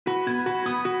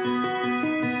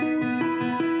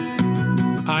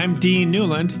I'm Dean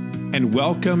Newland, and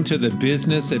welcome to the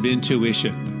Business of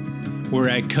Intuition, where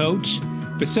I coach,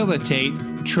 facilitate,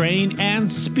 train, and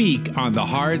speak on the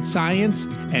hard science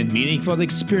and meaningful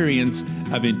experience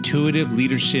of intuitive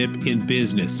leadership in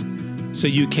business, so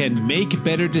you can make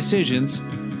better decisions,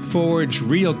 forge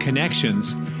real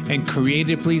connections, and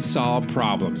creatively solve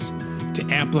problems to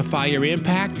amplify your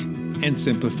impact and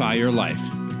simplify your life.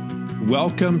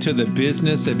 Welcome to the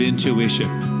Business of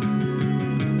Intuition.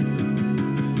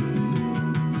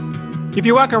 If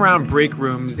you walk around break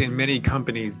rooms in many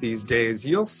companies these days,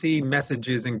 you'll see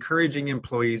messages encouraging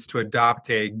employees to adopt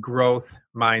a growth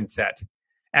mindset.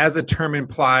 As the term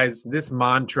implies, this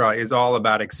mantra is all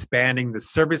about expanding the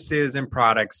services and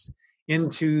products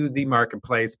into the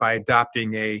marketplace by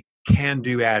adopting a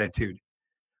can-do attitude.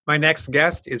 My next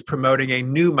guest is promoting a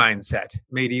new mindset,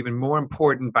 made even more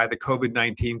important by the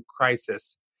COVID-19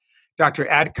 crisis. Dr.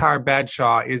 Akhtar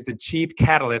Badshah is the chief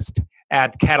catalyst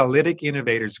at Catalytic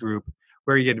Innovators Group,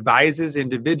 where he advises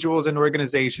individuals and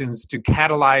organizations to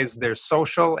catalyze their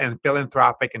social and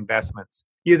philanthropic investments.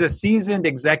 He is a seasoned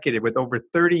executive with over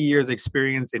 30 years'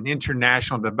 experience in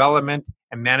international development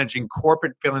and managing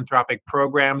corporate philanthropic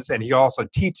programs, and he also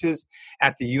teaches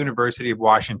at the University of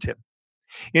Washington.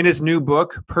 In his new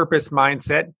book, Purpose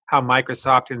Mindset, How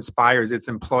Microsoft Inspires Its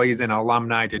Employees and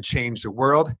Alumni to Change the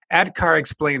World, Akhtar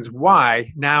explains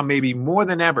why, now maybe more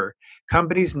than ever,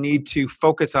 companies need to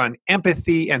focus on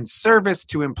empathy and service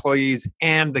to employees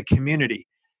and the community,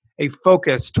 a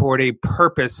focus toward a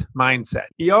purpose mindset.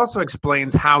 He also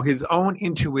explains how his own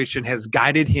intuition has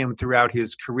guided him throughout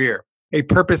his career. A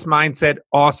purpose mindset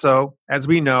also, as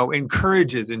we know,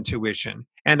 encourages intuition.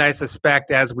 And I suspect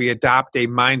as we adopt a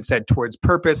mindset towards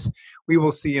purpose, we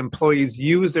will see employees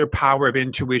use their power of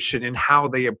intuition in how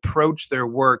they approach their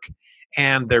work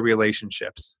and their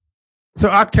relationships. So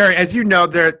Akhtar, as you know,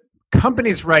 there are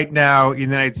companies right now in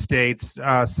the United States,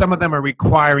 some of them are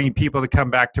requiring people to come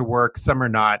back to work, some are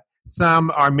not.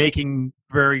 Some are making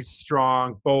very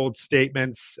strong, bold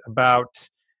statements about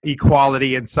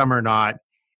equality, and some are not.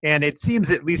 And it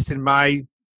seems, at least in my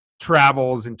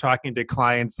travels and talking to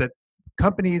clients, that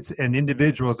companies and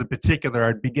individuals in particular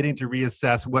are beginning to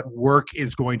reassess what work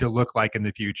is going to look like in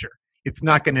the future. It's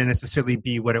not going to necessarily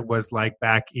be what it was like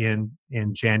back in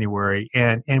January.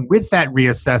 And with that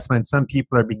reassessment, some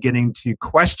people are beginning to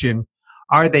question,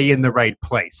 are they in the right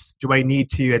place? Do I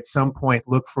need to, at some point,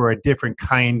 look for a different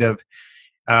kind of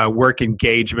work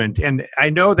engagement? And I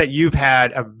know that you've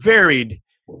had a varied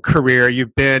career.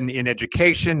 You've been in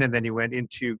education, and then you went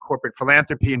into corporate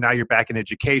philanthropy, and now you're back in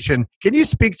education. Can you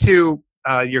speak to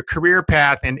your career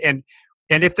path, and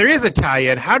if there is a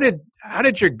tie-in, how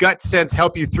did your gut sense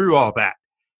help you through all that?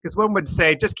 Because one would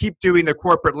say, just keep doing the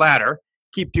corporate ladder,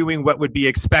 keep doing what would be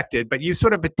expected, but you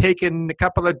sort of had taken a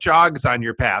couple of jogs on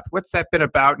your path. What's that been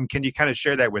about, and can you kind of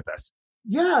share that with us?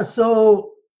 Yeah,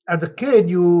 so as a kid,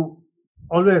 you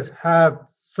always have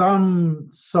some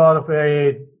sort of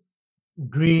a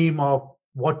dream of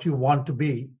what you want to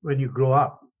be when you grow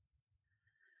up.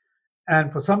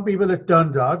 And for some people it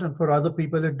turns out, and for other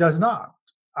people it does not.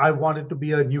 I wanted to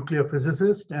be a nuclear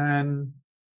physicist, and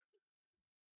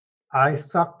I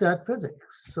sucked at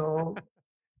physics. So,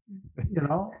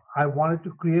 I wanted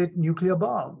to create nuclear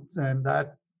bombs, and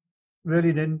that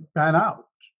really didn't pan out.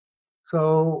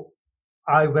 So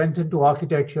I went into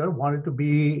architecture, wanted to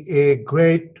be a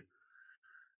great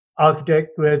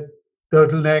architect with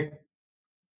turtleneck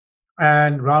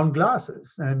and round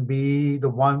glasses, and be the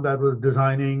one that was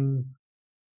designing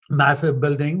massive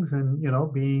buildings and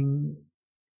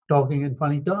talking in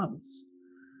funny terms.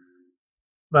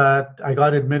 But I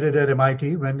got admitted at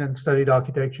MIT, went and studied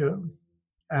architecture,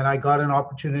 and I got an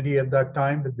opportunity at that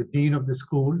time with the dean of the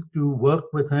school to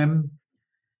work with him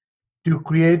to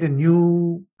create a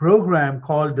new program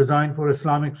called Design for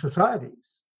Islamic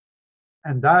Societies.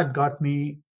 And that got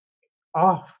me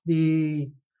off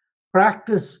the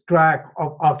practice track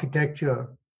of architecture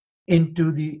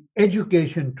into the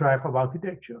education track of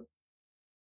architecture.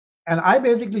 And I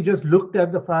basically just looked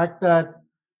at the fact that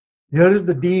here is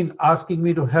the dean asking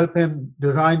me to help him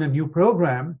design a new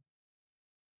program.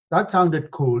 That sounded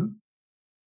cool.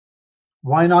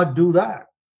 Why not do that?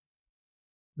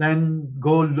 Then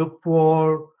go look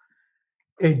for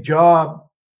a job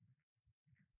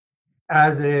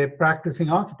as a practicing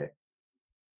architect.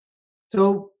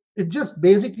 So it just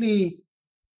basically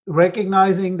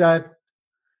recognizing that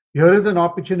here is an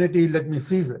opportunity, let me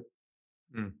seize it.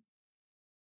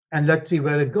 And let's see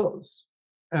where it goes.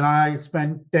 And I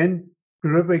spent 10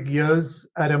 terrific years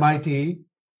at MIT,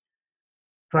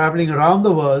 traveling around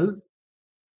the world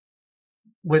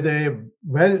with a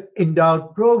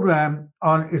well-endowed program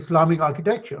on Islamic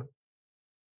architecture.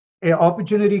 An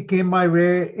opportunity came my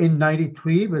way in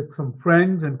 93 with some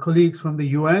friends and colleagues from the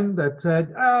UN that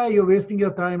said, you're wasting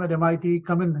your time at MIT.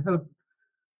 Come and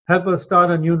help us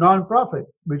start a new nonprofit,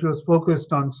 which was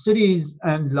focused on cities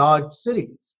and large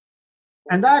cities.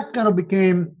 And that kind of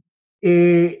became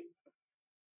a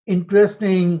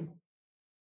interesting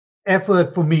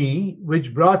effort for me,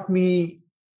 which brought me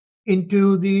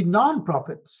into the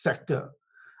nonprofit sector.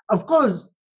 Of course,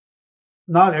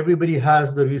 not everybody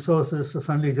has the resources to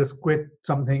suddenly just quit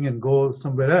something and go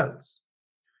somewhere else.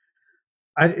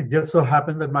 It just so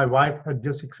happened that my wife had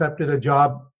just accepted a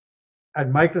job at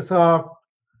Microsoft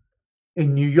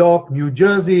in New York, New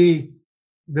Jersey.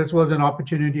 This was an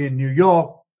opportunity in New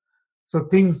York. So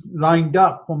things lined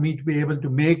up for me to be able to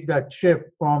make that shift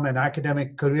from an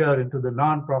academic career into the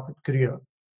nonprofit career.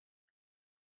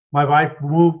 My wife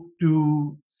moved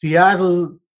to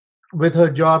Seattle with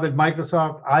her job at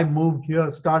Microsoft. I moved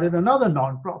here, started another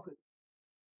nonprofit.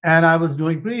 And I was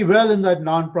doing pretty well in that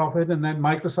nonprofit. And then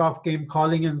Microsoft came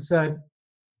calling and said,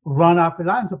 run our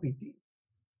philanthropy team.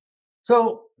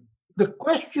 So the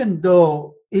question,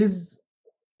 though, is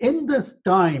in this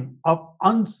time of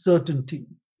uncertainty,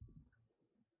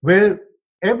 where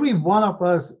every one of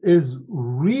us is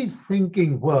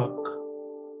rethinking work,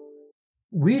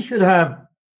 we should have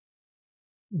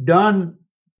done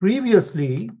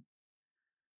previously,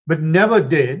 but never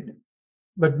did.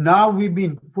 But now we've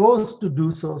been forced to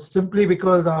do so simply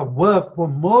because our work, for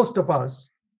most of us,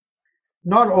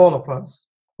 not all of us,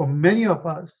 for many of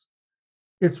us,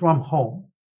 is from home.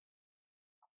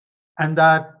 And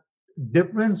that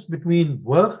difference between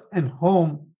work and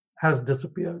home has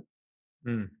disappeared.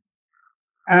 Mm.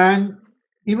 And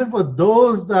even for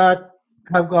those that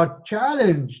have got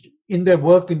challenged in their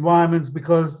work environments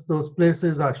because those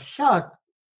places are shut,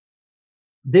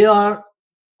 they are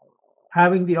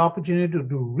having the opportunity to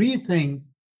rethink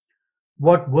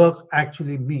what work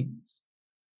actually means.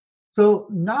 So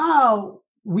now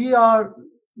we are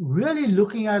really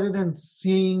looking at it and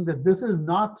seeing that this is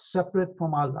not separate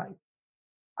from our life.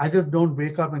 I just don't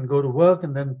wake up and go to work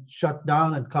and then shut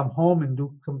down and come home and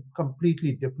do some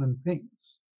completely different things.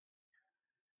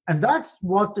 And that's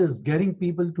what is getting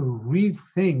people to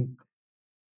rethink,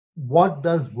 what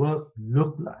does work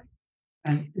look like?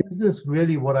 And is this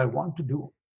really what I want to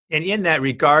do? And in that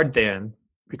regard, then,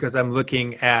 because I'm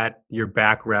looking at your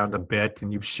background a bit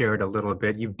and you've shared a little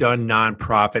bit, you've done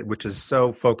nonprofit, which is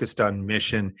so focused on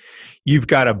mission. You've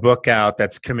got a book out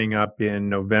that's coming up in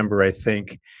November, I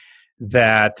think,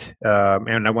 that,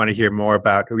 and I want to hear more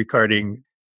about regarding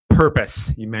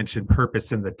purpose. You mentioned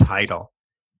purpose in the title.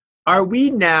 Are we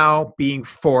now being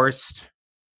forced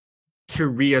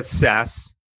to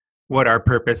reassess what our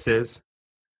purpose is?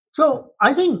 So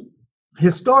I think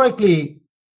historically,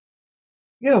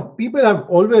 people have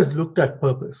always looked at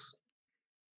purpose.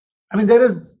 I mean, there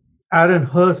is Aaron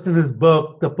Hurst in his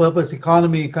book, The Purpose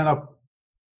Economy, kind of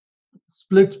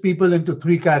splits people into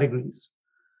three categories.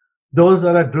 Those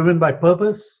that are driven by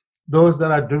purpose, those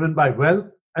that are driven by wealth,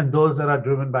 and those that are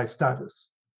driven by status.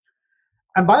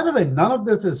 And by the way, none of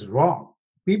this is wrong.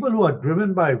 People who are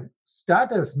driven by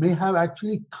status may have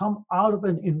actually come out of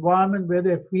an environment where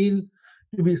they feel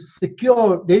to be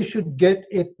secure, they should get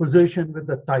a position with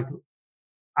the title.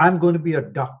 I'm going to be a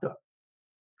doctor.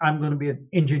 I'm going to be an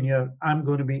engineer. I'm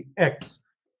going to be X.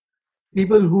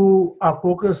 People who are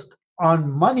focused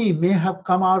on money may have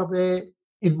come out of an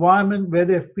environment where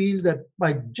they feel that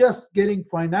by just getting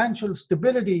financial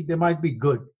stability, they might be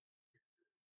good.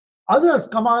 Others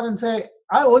come out and say,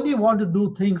 I only want to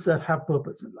do things that have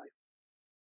purpose in life.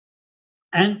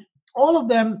 And all of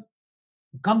them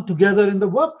come together in the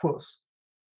workforce.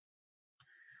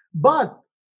 But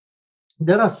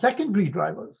there are secondary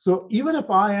drivers. So even if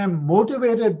I am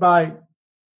motivated by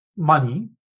money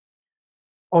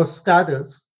or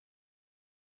status,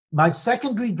 my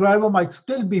secondary driver might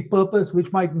still be purpose,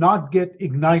 which might not get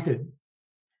ignited.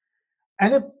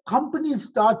 And if companies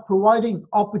start providing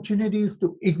opportunities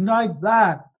to ignite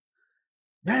that,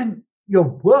 then your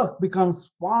work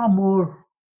becomes far more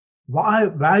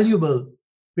valuable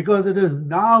because it is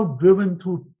now driven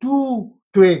through two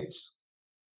traits,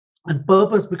 and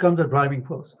purpose becomes a driving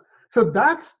force. So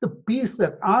that's the piece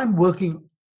that I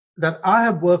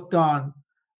have worked on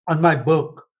my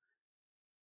book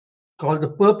called The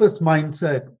Purpose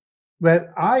Mindset,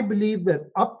 where I believe that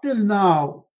up till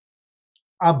now,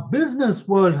 our business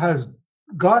world has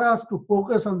got us to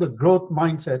focus on the growth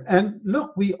mindset. And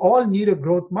look, we all need a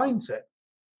growth mindset,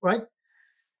 right?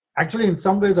 Actually, in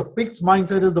some ways, a fixed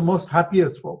mindset is the most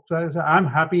happiest folks. So I say, I'm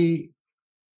happy.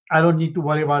 I don't need to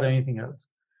worry about anything else.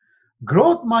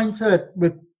 Growth mindset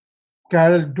with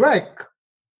Carol Dweck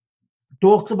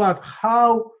talks about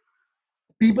how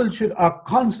people are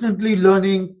constantly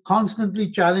learning, constantly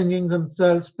challenging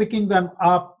themselves, picking them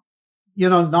up,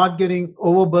 not getting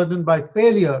overburdened by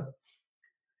failure.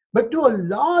 But to a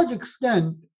large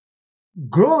extent,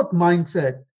 growth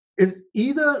mindset is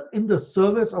either in the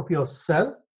service of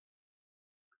yourself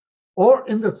or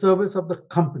in the service of the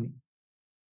company.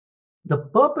 The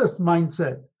purpose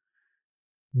mindset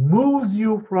moves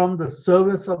you from the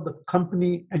service of the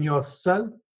company and yourself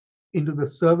into the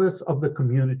service of the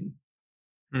community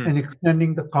and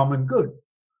extending the common good.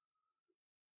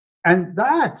 And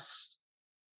that's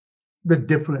the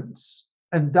difference.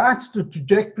 And that's the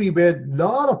trajectory where a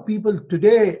lot of people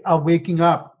today are waking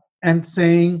up and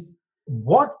saying,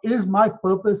 what is my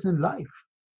purpose in life?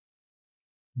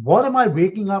 What am I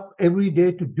waking up every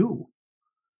day to do?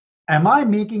 Am I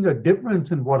making a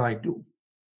difference in what I do?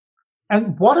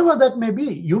 And whatever that may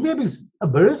be, you may be a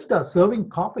barista serving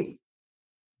coffee.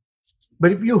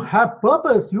 But if you have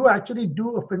purpose, you actually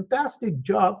do a fantastic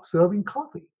job serving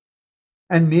coffee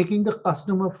and making the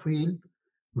customer feel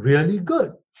really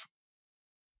good.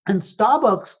 And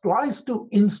Starbucks tries to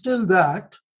instill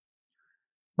that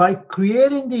by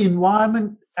creating the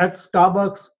environment at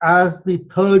Starbucks as the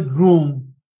third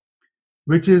room,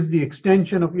 which is the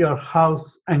extension of your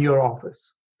house and your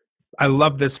office. I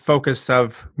love this focus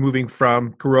of moving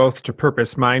from growth to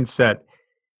purpose mindset.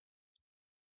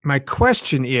 My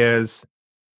question is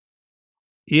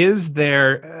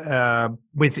there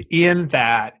within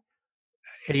that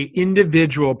an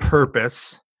individual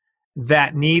purpose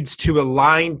that needs to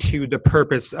align to the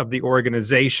purpose of the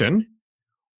organization,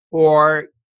 or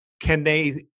can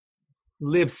they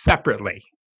live separately?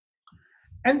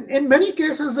 And in many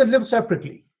cases, they live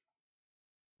separately,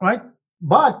 right?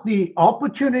 But the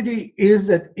opportunity is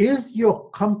that is your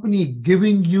company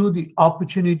giving you the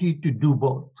opportunity to do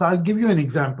both? So I'll give you an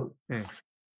example.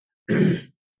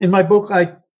 In my book,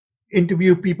 I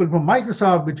interview people from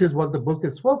Microsoft, which is what the book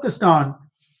is focused on.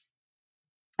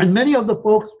 And many of the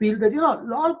folks feel that, a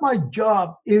lot of my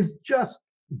job is just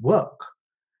work.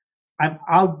 I'm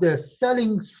out there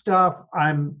selling stuff.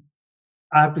 I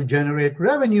have to generate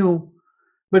revenue.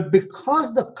 But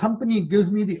because the company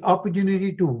gives me the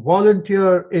opportunity to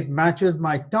volunteer, it matches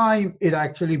my time. It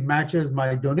actually matches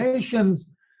my donations.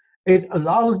 It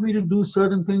allows me to do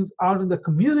certain things out in the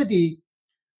community.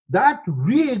 That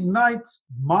reignites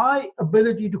my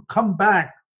ability to come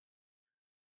back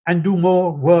and do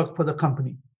more work for the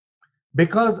company.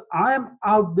 Because I am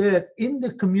out there in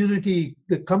the community,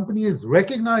 the company is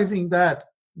recognizing that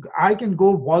I can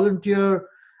go volunteer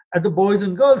at the Boys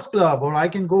and Girls Club, or I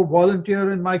can go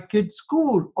volunteer in my kids'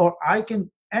 school,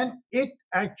 and it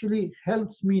actually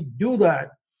helps me do that.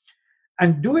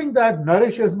 And doing that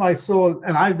nourishes my soul,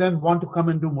 and I then want to come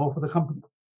and do more for the company.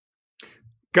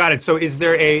 Got it. So is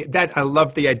there I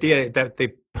love the idea that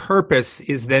the purpose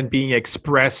is then being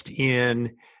expressed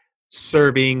in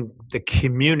serving the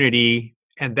community,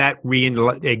 and that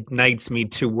reignites me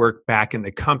to work back in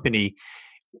the company.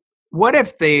 What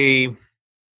if the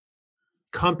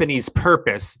company's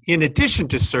purpose, in addition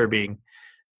to serving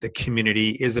the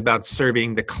community, is about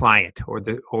serving the client or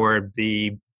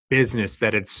the business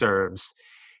that it serves?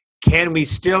 Can we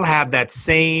still have that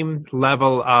same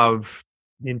level of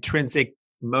intrinsic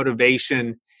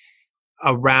motivation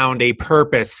around a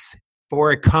purpose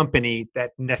for a company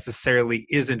that necessarily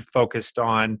isn't focused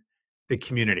on the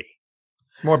community,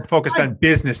 more focused on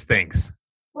business things?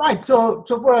 Right. So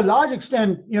for a large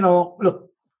extent, look,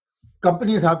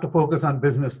 companies have to focus on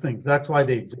business things. That's why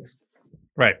they exist.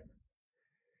 Right.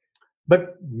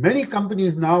 But many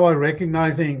companies now are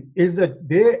recognizing is that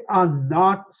they are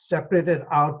not separated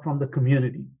out from the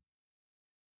community.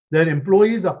 Their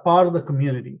employees are part of the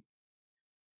community.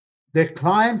 Their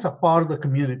clients are part of the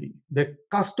community. Their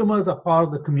customers are part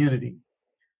of the community.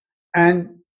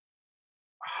 And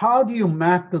how do you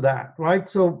map to that, right?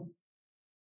 So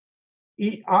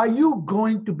are you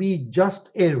going to be just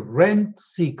a rent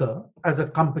seeker as a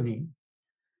company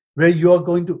where you are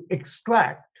going to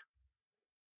extract?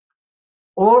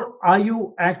 Or are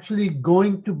you actually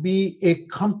going to be a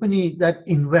company that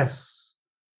invests?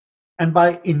 And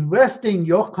by investing,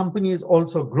 your company is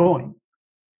also growing.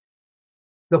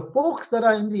 The folks that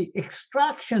are in the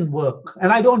extraction work,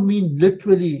 and I don't mean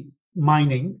literally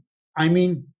mining, I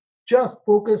mean just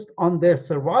focused on their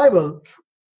survival,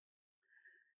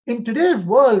 in today's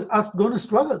world are going to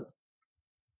struggle.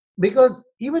 Because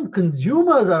even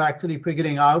consumers are actually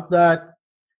figuring out that,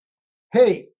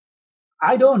 hey,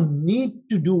 I don't need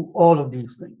to do all of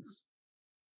these things.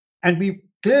 And we've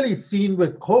clearly seen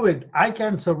with COVID, I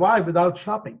can survive without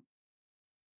shopping.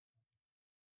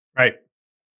 Right.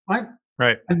 Right?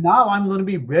 Right. And now I'm going to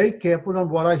be very careful on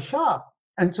what I shop.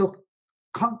 And so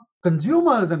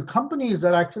consumers and companies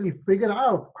that actually figure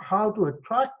out how to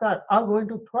attract that are going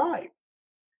to thrive.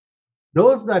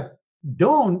 Those that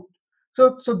don't,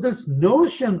 so this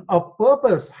notion of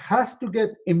purpose has to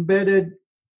get embedded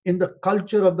in the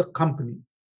culture of the company.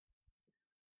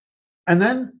 And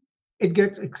then it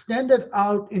gets extended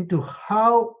out into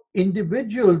how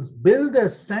individuals build a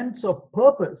sense of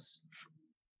purpose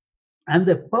and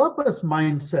the purpose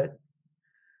mindset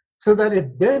so that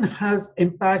it then has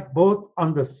impact both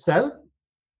on the self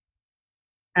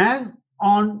and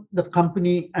on the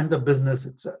company and the business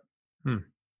itself.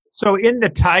 So in the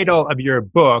title of your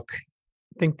book,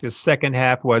 I think the second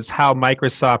half was How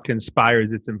Microsoft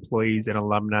Inspires Its Employees and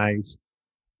Alumni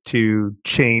to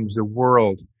Change the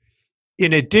World.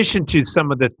 In addition to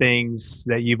some of the things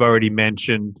that you've already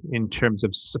mentioned in terms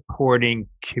of supporting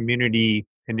community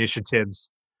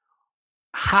initiatives,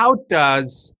 how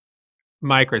does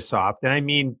Microsoft, and I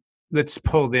mean, let's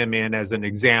pull them in as an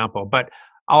example, but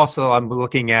also I'm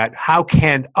looking at how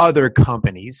can other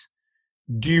companies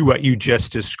do what you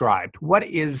just described? What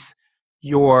is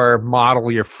your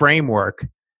model, your framework,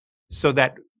 so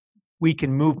that we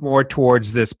can move more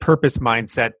towards this purpose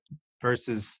mindset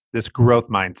versus this growth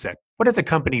mindset? What does a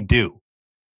company do?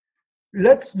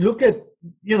 Let's look at,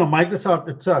 Microsoft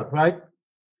itself, right?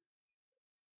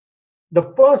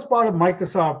 The first part of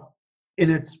Microsoft in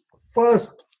its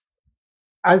first,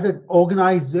 as an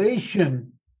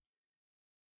organization,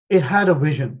 it had a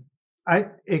vision,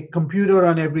 right? A computer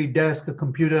on every desk, a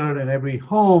computer in every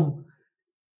home.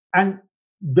 And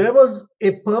there was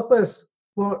a purpose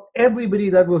for everybody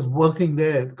that was working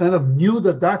there, kind of knew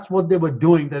that that's what they were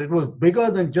doing, that it was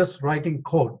bigger than just writing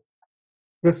code.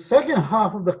 The second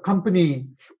half of the company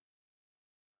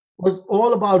was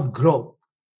all about growth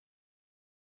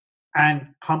and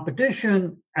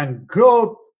competition and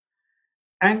growth,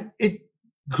 and it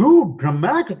grew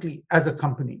dramatically as a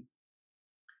company.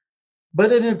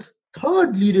 But in its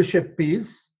third leadership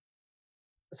piece,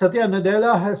 Satya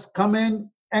Nadella has come in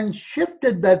and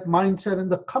shifted that mindset in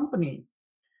the company,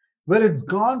 where it's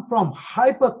gone from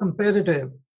hyper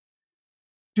competitive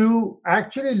to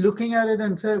actually looking at it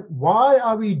and say, why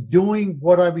are we doing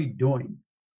what are we doing?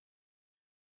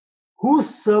 Whose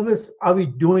service are we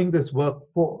doing this work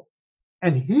for?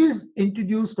 And he's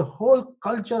introduced a whole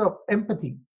culture of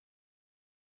empathy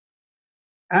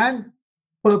and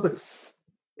purpose.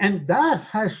 And that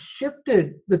has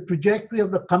shifted the trajectory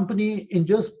of the company in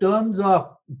just terms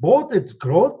of both its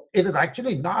growth. It is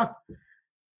actually not,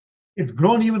 it's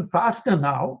grown even faster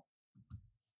now.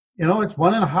 It's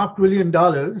 $1.5 trillion.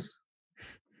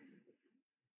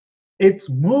 It's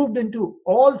moved into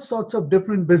all sorts of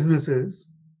different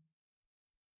businesses,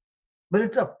 but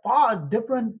it's a far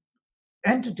different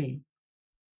entity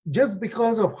just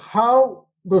because of how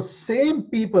the same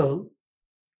people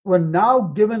were now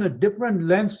given a different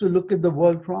lens to look at the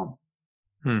world from,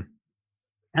 and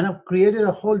have created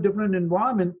a whole different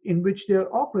environment in which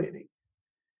they're operating.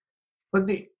 But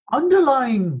the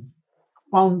underlying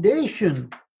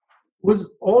foundation was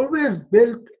always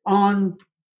built on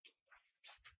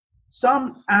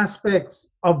some aspects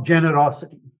of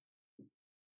generosity,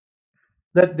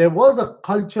 that there was a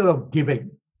culture of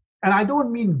giving. And I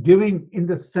don't mean giving in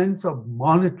the sense of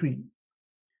monetary,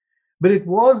 but it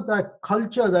was that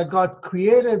culture that got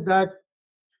created that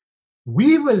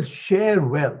we will share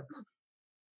wealth,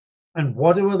 and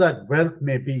whatever that wealth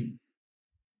may be.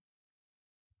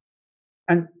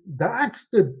 And that's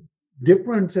the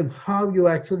difference in how you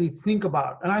actually think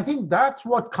about. And I think that's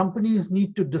what companies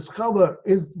need to discover,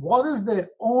 is what is their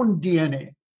own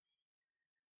DNA?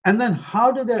 And then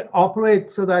how do they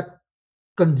operate so that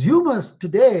consumers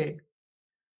today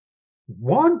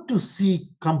want to see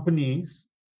companies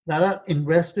that are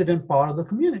invested in part of the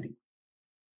community?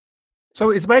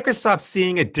 So is Microsoft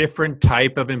seeing a different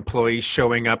type of employee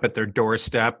showing up at their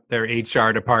doorstep, their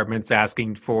HR departments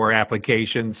asking for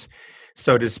applications,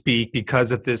 so to speak,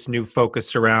 because of this new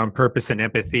focus around purpose and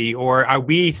empathy? Or are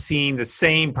we seeing the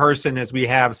same person as we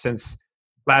have since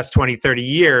last 20, 30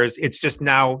 years? It's just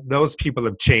now those people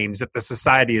have changed, that the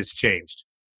society has changed.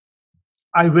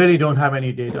 I really don't have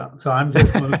any data, so I'm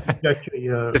just going to conjecture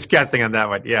here. Just guessing on that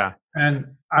one, yeah.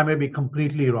 And I may be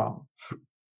completely wrong.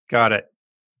 Got it.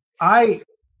 I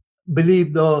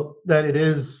believe, though, that it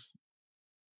is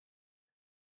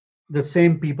the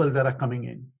same people that are coming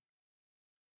in.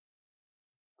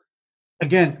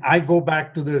 Again, I go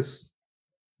back to this.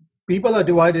 People are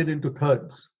divided into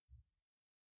thirds: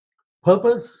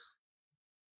 purpose,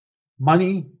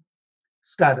 money,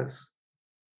 status,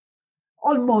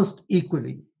 almost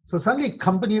equally. So suddenly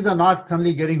companies are not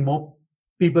suddenly getting more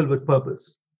people with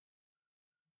purpose.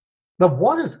 But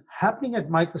what is happening at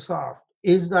Microsoft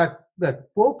is that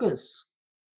focus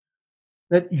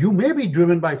that you may be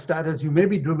driven by status, you may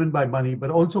be driven by money, but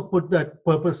also put that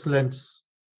purpose lens,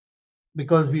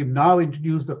 because we've now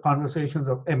introduced the conversations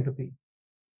of empathy.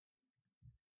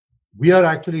 We are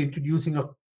actually introducing a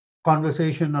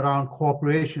conversation around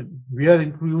cooperation. We are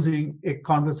introducing a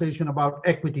conversation about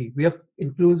equity. We are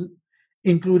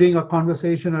including a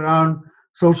conversation around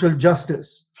social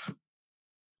justice.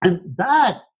 And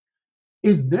that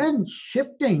is then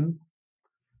shifting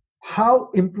how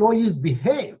employees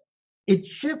behave. It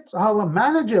shifts how a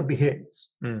manager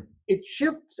behaves. It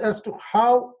shifts as to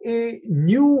how a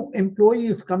new employee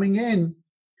is coming in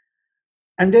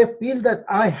and they feel that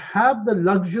I have the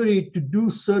luxury to do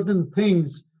certain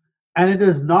things and it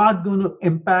is not going to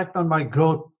impact on my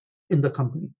growth in the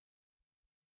company.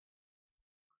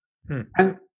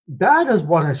 And that is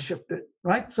what has shifted,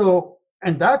 right? So,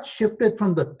 and that shifted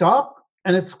from the top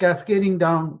and it's cascading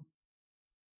down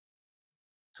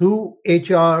through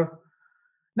HR.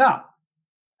 Now,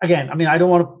 again, I mean, I don't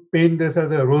want to paint this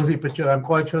as a rosy picture. I'm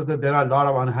quite sure that there are a lot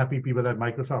of unhappy people at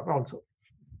Microsoft also.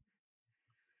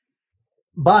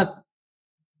 But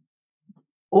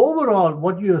overall,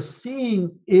 what you're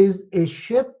seeing is a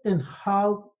shift in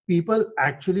how people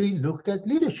actually look at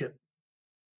leadership.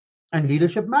 And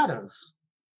leadership matters.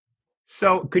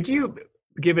 So could you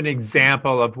give an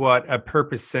example of what a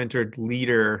purpose-centered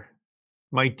leader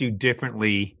might do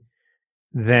differently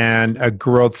than a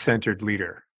growth-centered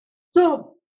leader?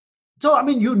 So I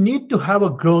mean, you need to have a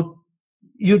growth.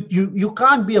 You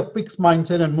can't be a fixed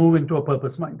mindset and move into a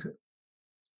purpose mindset.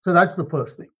 So that's the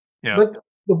first thing. Yeah. But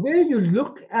the way you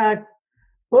look at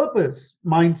purpose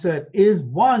mindset is,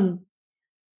 one,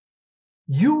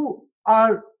 you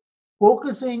are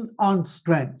focusing on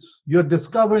strengths. You're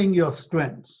discovering your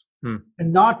strengths and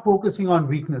not focusing on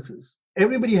weaknesses.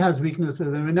 Everybody has weaknesses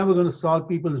and we're never going to solve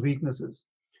people's weaknesses.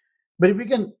 But if we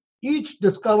can each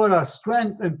discover our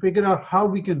strength and figure out how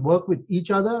we can work with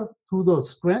each other through those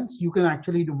strengths, you can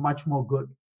actually do much more good.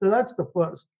 So that's the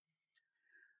first.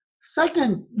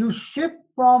 Second,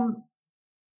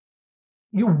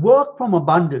 you work from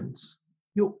abundance.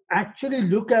 You actually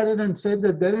look at it and say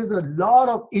that there is a lot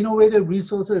of innovative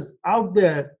resources out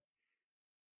there,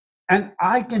 and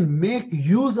I can make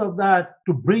use of that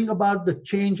to bring about the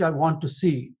change I want to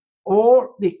see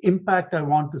or the impact I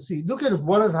want to see. Look at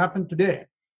what has happened today.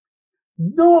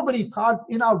 Nobody thought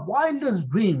in our wildest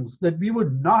dreams that we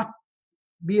would not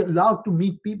be allowed to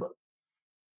meet people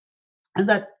and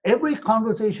that every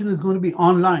conversation is going to be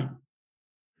online.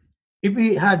 If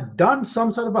we had done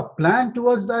some sort of a plan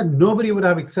towards that, nobody would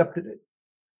have accepted it.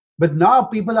 But now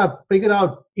people have figured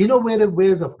out innovative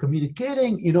ways of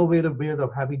communicating, innovative ways of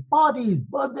having parties,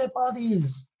 birthday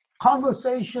parties,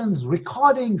 conversations,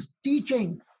 recordings,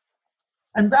 teaching.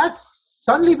 And that's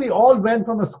suddenly we all went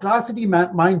from a scarcity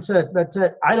mindset that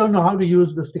said, I don't know how to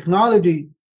use this technology,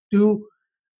 to,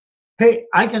 hey,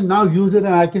 I can now use it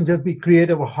and I can just be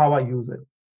creative of how I use it.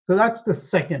 So that's the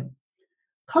second.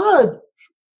 Third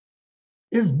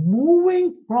is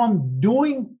moving from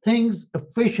doing things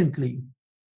efficiently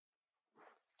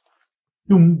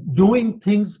to doing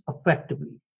things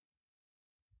effectively.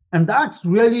 And that's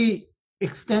really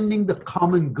extending the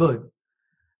common good.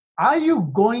 Are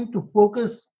you going to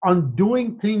focus on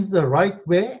doing things the right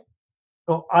way,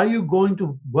 or are you going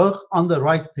to work on the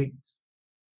right things?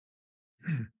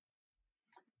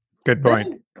 Good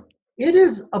point. Then it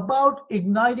is about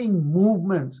igniting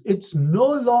movements. It's no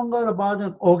longer about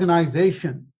an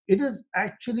organization. It is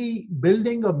actually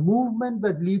building a movement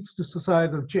that leads to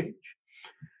societal change.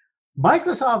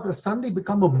 Microsoft has suddenly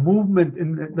become a movement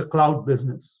in the cloud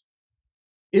business.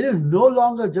 It is no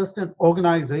longer just an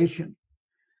organization.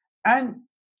 And,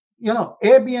 you know,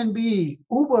 Airbnb,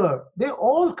 Uber, they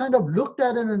all kind of looked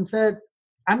at it and said,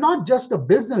 I'm not just a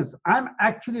business, I'm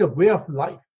actually a way of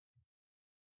life.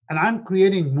 And I'm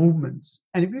creating movements.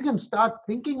 And if you can start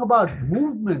thinking about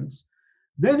movements,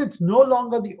 then it's no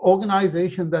longer the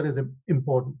organization that is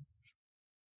important.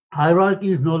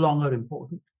 Hierarchy is no longer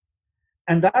important.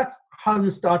 And that's how you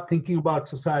start thinking about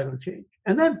societal change.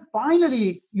 And then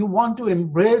finally, you want to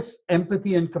embrace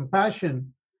empathy and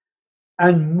compassion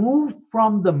and move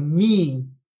from the me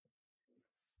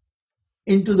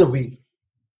into the we.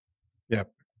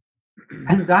 Yep.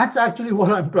 And that's actually what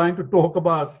I'm trying to talk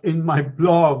about in my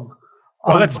blog.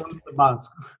 Well, let's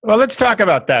talk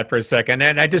about that for a second.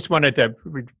 And I just wanted to,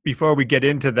 before we get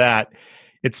into that,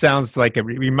 it sounds like it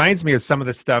reminds me of some of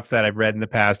the stuff that I've read in the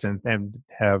past and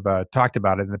have talked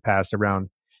about it in the past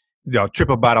around, you know,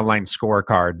 triple bottom line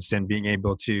scorecards and being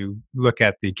able to look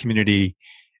at the community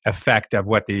effect of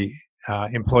what the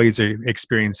employees are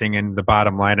experiencing and the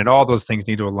bottom line, and all those things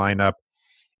need to line up.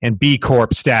 and B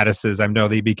Corp statuses. I know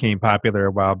they became popular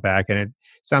a while back, and it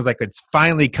sounds like it's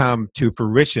finally come to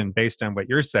fruition based on what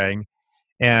you're saying.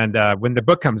 And when the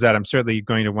book comes out, I'm certainly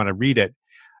going to want to read it.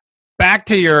 Back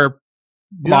to your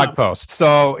blog post.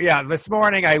 So, this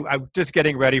morning I'm just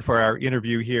getting ready for our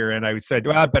interview here, and I said,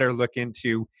 well, I better look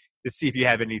into to see if you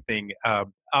have anything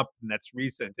up that's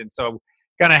recent. And so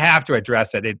going to have to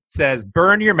address it. It says,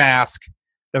 burn your mask.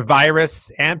 The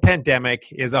virus and pandemic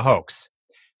is a hoax.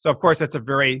 So, of course, that's a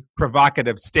very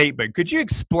provocative statement. Could you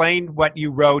explain what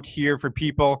you wrote here for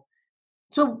people?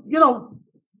 So,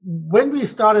 when we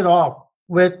started off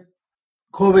with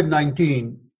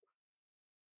COVID-19,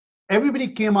 everybody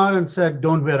came out and said,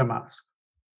 don't wear a mask.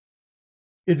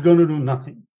 It's going to do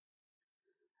nothing.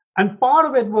 And part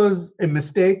of it was a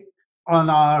mistake on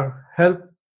our health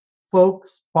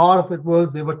folks. Part of it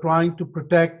was they were trying to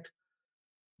protect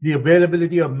the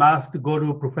availability of masks to go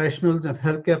to professionals and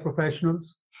healthcare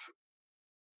professionals.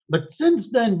 But since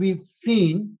then, we've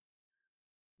seen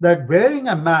that wearing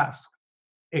a mask,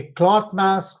 a cloth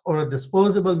mask or a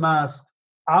disposable mask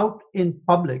out in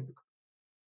public,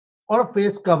 or a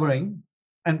face covering,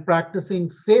 and practicing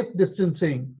safe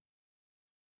distancing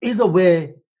is a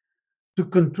way to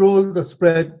control the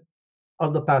spread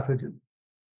of the pathogen.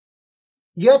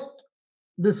 Yet,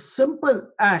 the simple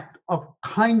act of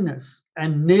kindness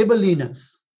and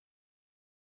neighborliness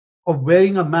of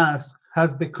wearing a mask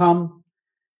has become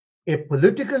a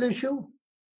political issue,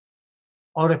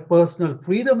 or a personal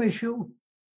freedom issue,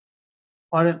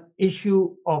 or an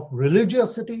issue of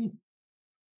religiosity.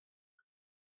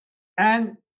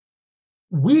 And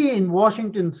we in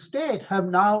Washington State have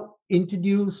now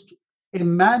introduced a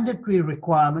mandatory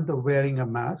requirement of wearing a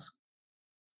mask.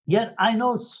 Yet I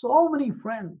know so many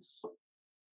friends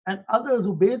and others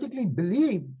who basically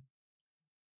believe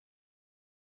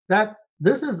that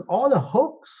this is all a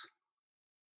hoax.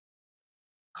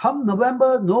 Come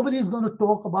November, nobody's going to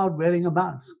talk about wearing a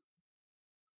mask.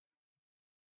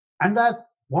 And that,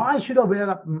 why should I wear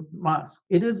a mask?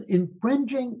 It is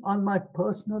infringing on my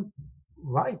personal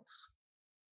rights.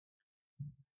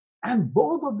 And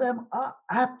both of them are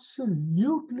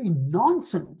absolutely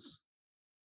nonsense.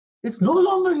 It's no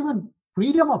longer even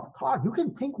freedom of thought. You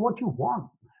can think what you want.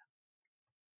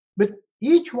 But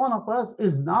each one of us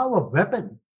is now a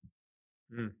weapon.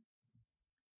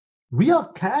 We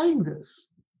are carrying this.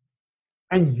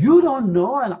 And you don't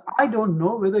know, and I don't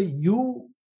know whether you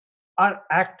are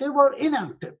active or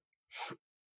inactive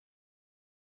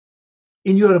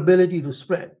in your ability to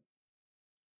spread.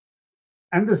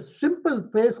 And the simple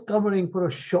face covering for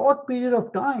a short period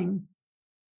of time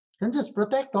can just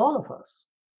protect all of us.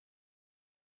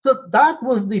 So that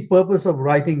was the purpose of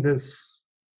writing this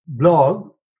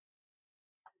blog,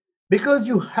 because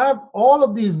you have all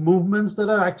of these movements that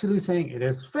are actually saying it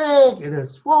is fake, it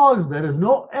is false, there is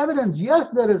no evidence. Yes,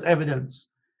 there is evidence.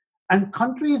 And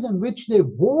countries in which they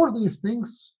wore these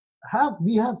things,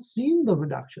 we have seen the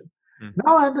reduction.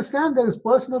 Now I understand there is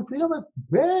personal freedom,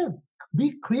 but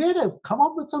be creative, come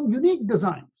up with some unique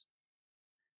designs.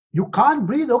 You can't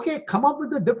breathe, okay, come up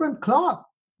with a different cloth.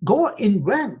 Go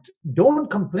invent,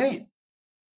 don't complain.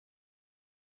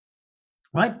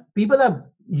 Right?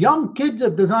 Young kids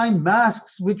have designed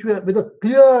masks which were with a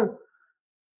clear,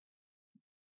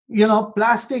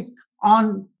 plastic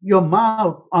on your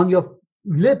mouth, on your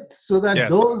lips, so that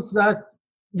those that,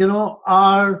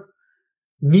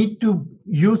 need to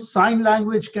use sign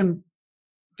language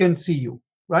can see you,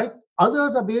 right?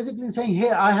 Others are basically saying, hey,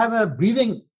 I have a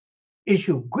breathing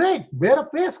issue. Great, wear a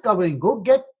face covering. Go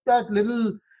get that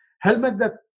little helmet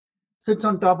that sits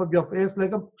on top of your face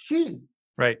like a shield.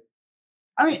 Right.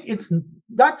 I mean,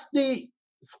 that's the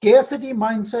scarcity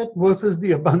mindset versus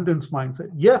the abundance mindset.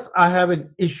 Yes, I have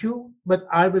an issue, but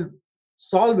I will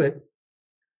solve it.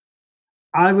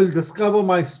 I will discover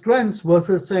my strengths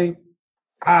versus saying,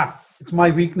 it's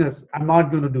my weakness. I'm not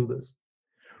going to do this.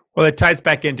 Well, it ties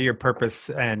back into your purpose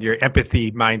and your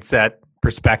empathy mindset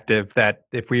perspective, that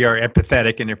if we are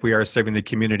empathetic and if we are serving the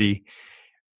community,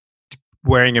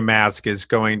 wearing a mask is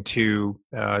going to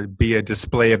be a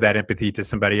display of that empathy to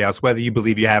somebody else, whether you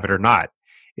believe you have it or not.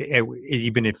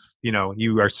 Even if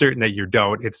you are certain that you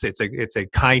don't, it's a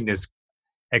kindness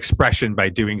expression by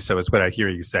doing so, is what I hear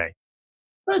you say.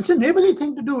 It's a neighborly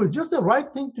thing to do. It's just the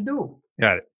right thing to do.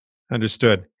 Got it.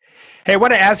 Understood. Hey, I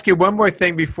want to ask you one more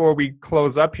thing before we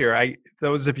close up here.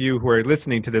 Those of you who are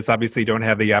listening to this obviously don't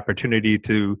have the opportunity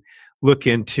to look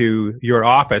into your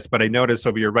office, but I noticed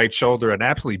over your right shoulder an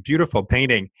absolutely beautiful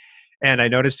painting. And I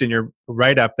noticed in your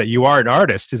write-up that you are an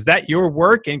artist. Is that your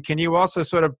work? And can you also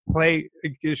sort of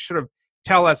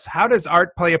tell us, how does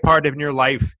art play a part in your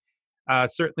life,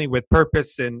 certainly with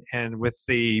purpose and with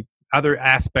the other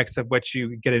aspects of what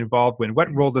you get involved in?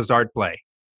 What role does art play?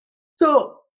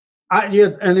 So, yeah,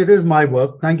 and it is my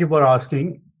work. Thank you for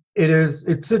asking.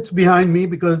 It sits behind me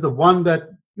because the one that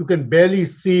you can barely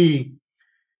see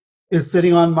is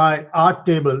sitting on my art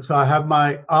table. So I have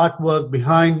my artwork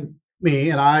behind me,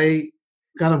 and I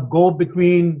kind of go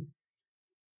between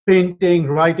painting,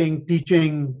 writing,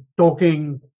 teaching,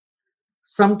 talking.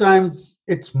 Sometimes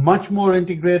it's much more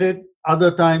integrated,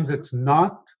 other times it's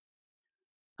not.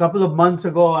 A couple of months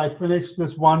ago, I finished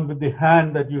this one with the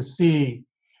hand that you see,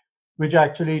 which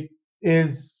actually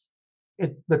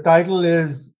the title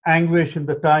is Anguish in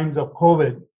the Times of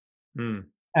COVID. Mm.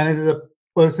 And it is a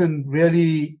person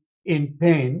really in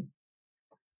pain,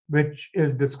 which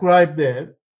is described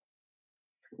there.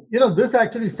 This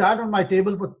actually sat on my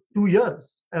table for 2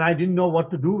 years, and I didn't know what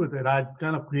to do with it. I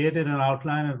kind of created an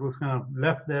outline, and it was kind of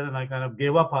left there, and I kind of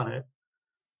gave up on it.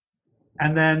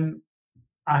 And then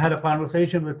I had a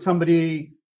conversation with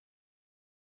somebody,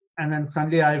 and then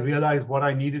suddenly I realized what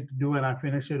I needed to do, and I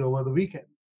finished it over the weekend.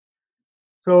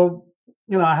 So,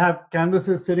 I have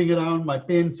canvases sitting around, my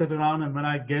paint sitting around, and when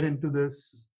I get into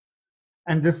this,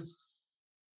 and this,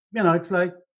 it's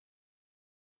like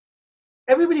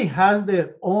everybody has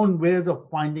their own ways of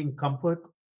finding comfort.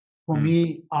 For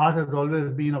me, art has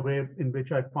always been a way in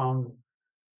which I found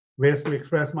ways to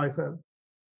express myself.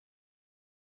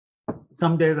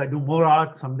 Some days I do more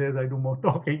art, some days I do more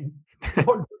talking.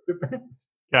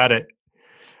 Got it.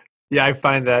 Yeah, I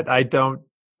find that I don't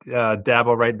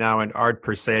dabble right now in art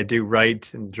per se. I do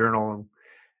write and journal,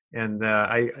 and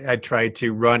I try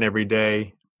to run every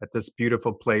day at this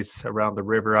beautiful place around the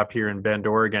river up here in Bend,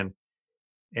 Oregon.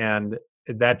 And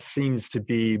that seems to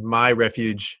be my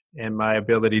refuge and my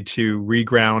ability to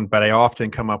reground. But I often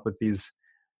come up with these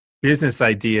business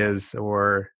ideas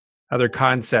or other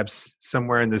concepts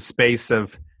somewhere in the space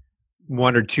of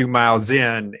 1 or 2 miles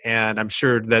in. And I'm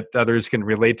sure that others can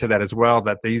relate to that as well,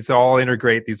 that these all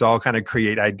integrate, these all kind of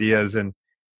create ideas and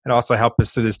also help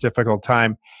us through this difficult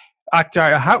time.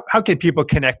 Akhtar, how can people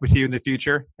connect with you in the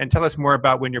future? And tell us more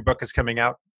about when your book is coming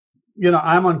out.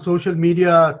 I'm on social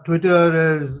media.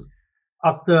 Twitter is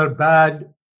Akhtar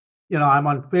Bad. I'm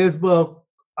on Facebook,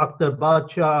 Akhtar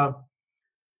Badshah.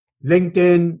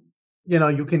 LinkedIn,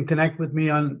 you can connect with me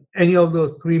on any of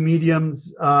those 3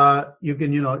 mediums. You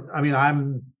can,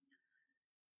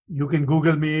 you can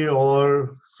Google me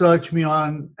or search me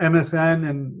on MSN,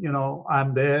 and,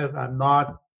 I'm there. I'm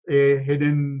not a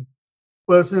hidden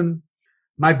person.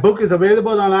 My book is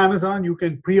available on Amazon. You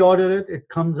can pre-order it. It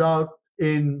comes out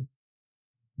in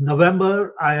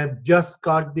November. I have just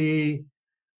got the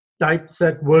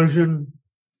typeset version,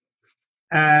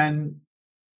 and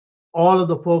all of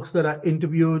the folks that I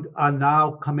interviewed are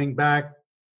now coming back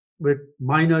with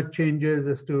minor changes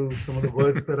as to some of the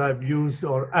words that I've used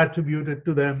or attributed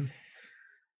to them.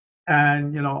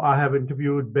 And, I have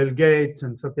interviewed Bill Gates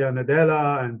and Satya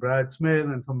Nadella and Brad Smith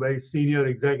and some very senior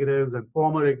executives and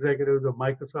former executives of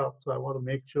Microsoft. So I want to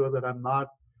make sure that I'm not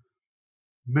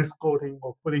misquoting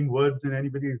or putting words in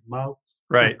anybody's mouth.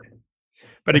 Right.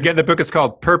 But again, the book is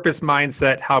called Purpose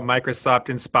Mindset, How Microsoft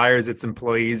Inspires Its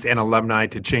Employees and Alumni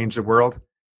to Change the World.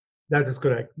 That is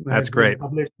correct. That's great.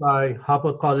 Published by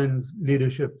HarperCollins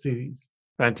Leadership Series.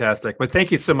 Fantastic. Well,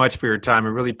 thank you so much for your time. I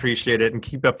really appreciate it, and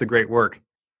keep up the great work.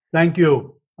 Thank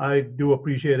you. I do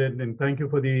appreciate it, and thank you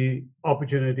for the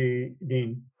opportunity,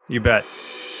 Dean. You bet.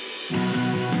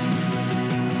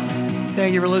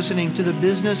 Thank you for listening to The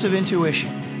Business of Intuition.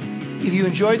 If you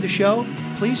enjoyed the show,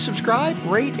 please subscribe,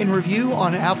 rate, and review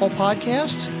on Apple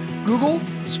Podcasts, Google,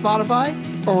 Spotify,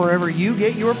 or wherever you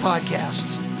get your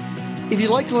podcasts. If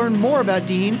you'd like to learn more about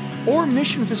Dean or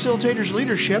Mission Facilitators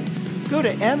Leadership, go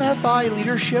to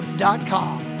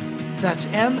mfileadership.com. That's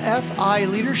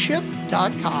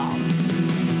mfileadership.com.